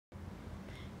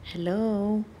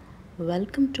Hello,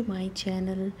 welcome to my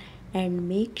channel and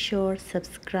make sure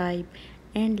subscribe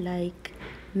and like.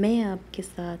 मैं आपके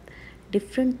साथ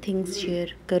different things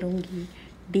share करूँगी,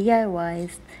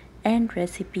 DIYs and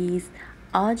recipes.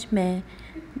 आज मैं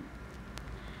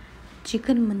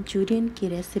चिकन मंचूरियन की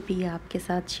रेसिपी आपके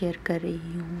साथ शेयर कर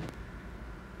रही हूँ।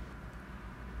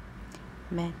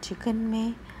 मैं चिकन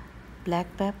में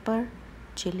ब्लैक पेपर,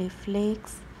 चिली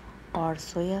फ्लेक्स और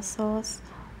सोया सॉस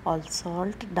और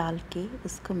सॉल्ट डाल के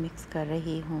इसको मिक्स कर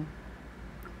रही हूँ।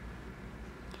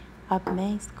 अब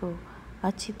मैं इसको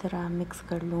अच्छी तरह मिक्स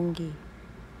कर लूँगी।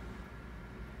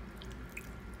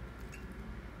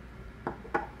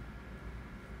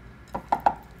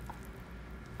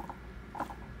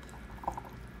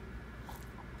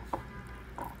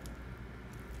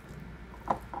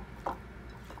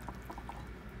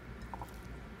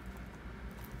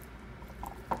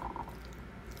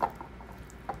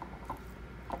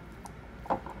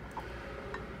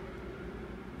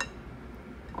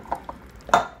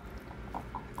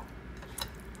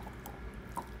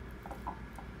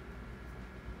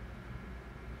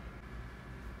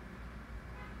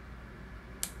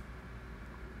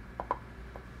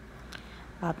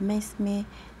 अब मैं इसमें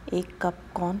 1 कप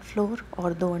कॉर्नफ्लोर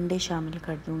और 2 अंडे शामिल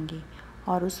कर दूंगी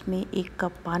और उसमें 1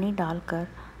 कप पानी डालकर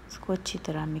इसको अच्छी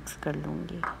तरह मिक्स कर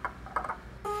लूँगी।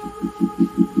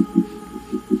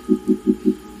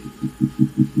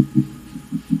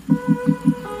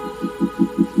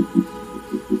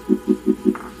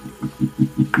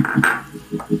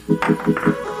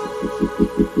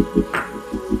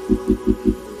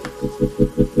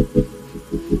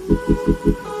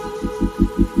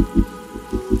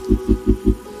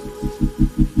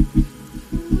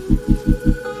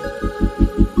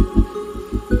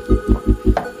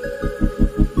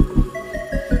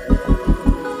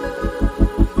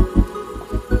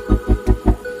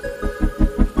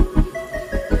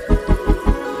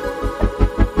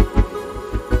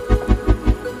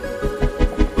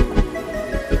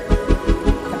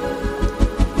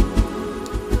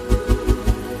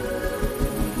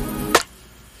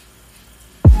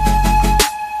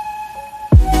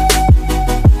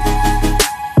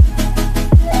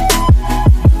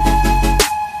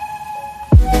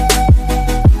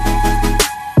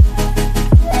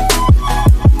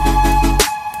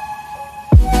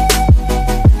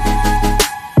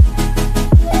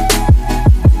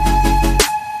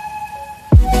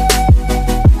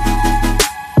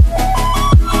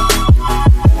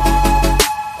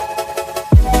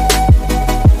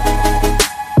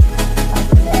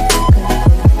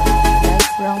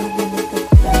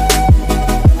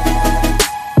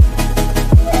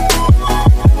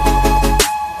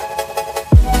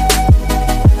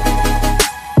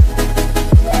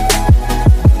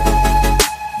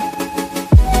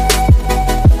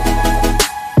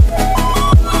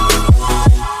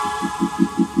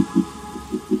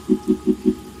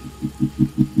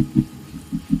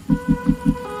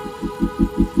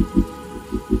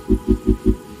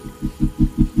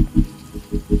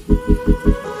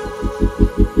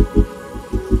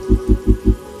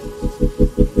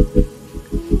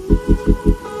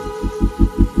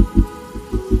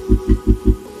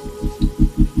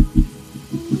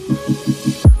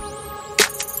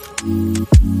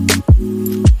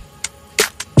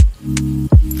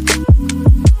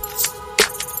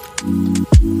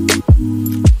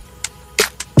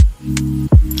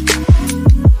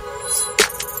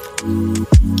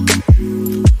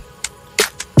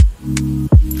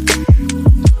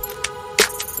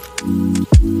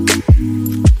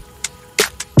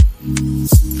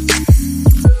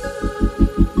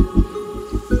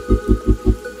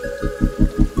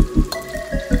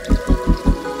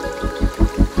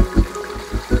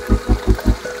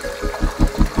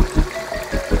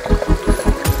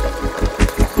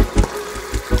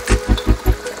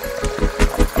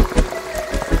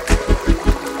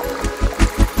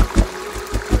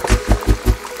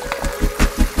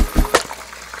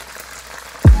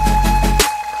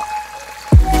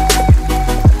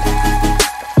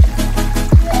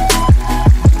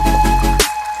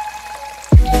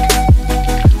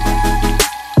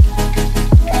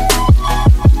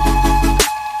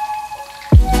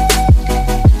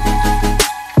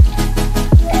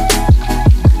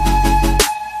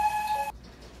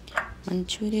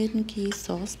 मंचूरियन की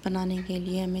सॉस बनाने के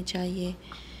लिए हमें चाहिए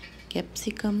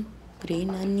capsicum, green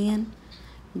onion,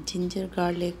 ginger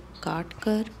garlic काट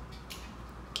कर,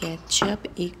 ketchup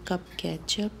 1 cup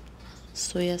ketchup,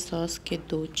 soya sauce के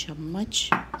 2 चम्मच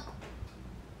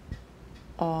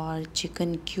और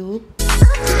चिकन क्यूब।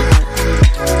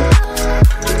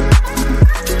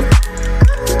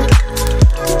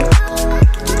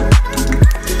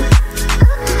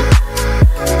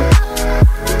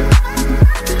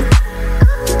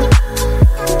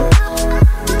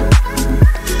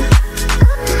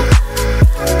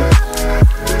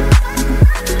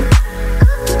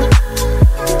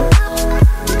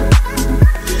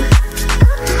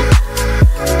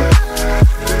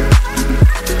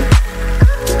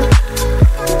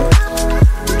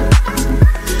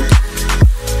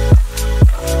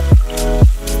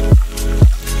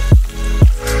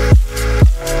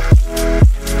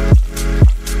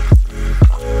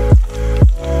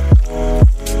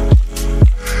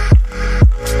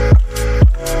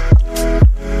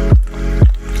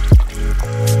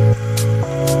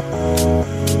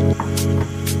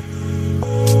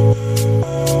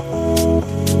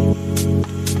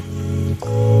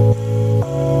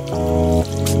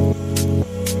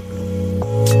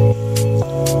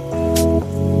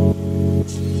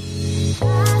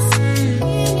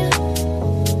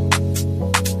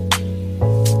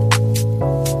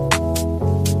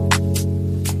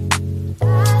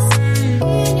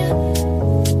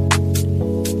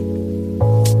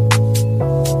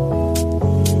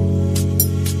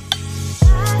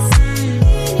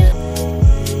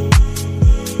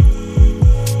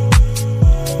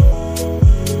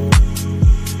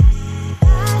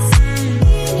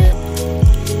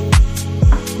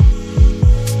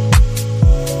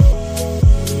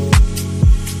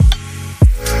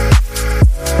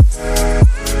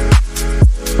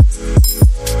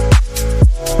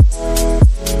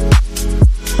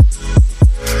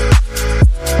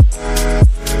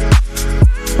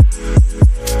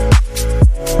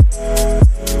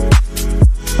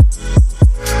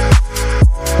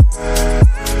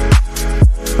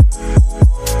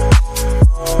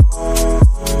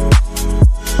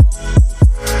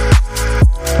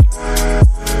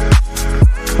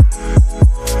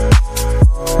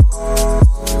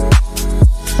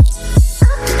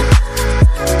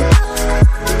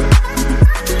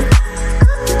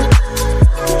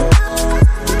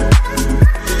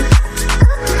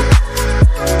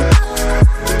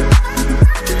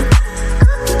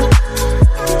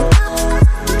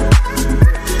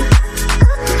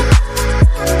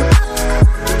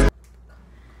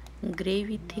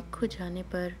 ग्रेवी थिक हो जाने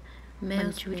पर मैं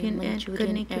मंचूरियन ऐड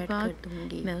करने के बाद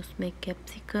दूंगी। मैं उसमें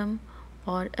कैप्सिकम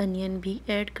और अनियन भी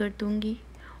ऐड कर दूंगी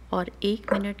और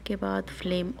 1 मिनट के बाद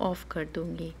फ्लेम ऑफ कर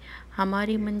दूंगी।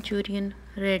 हमारी मंचूरियन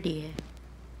रेडी है।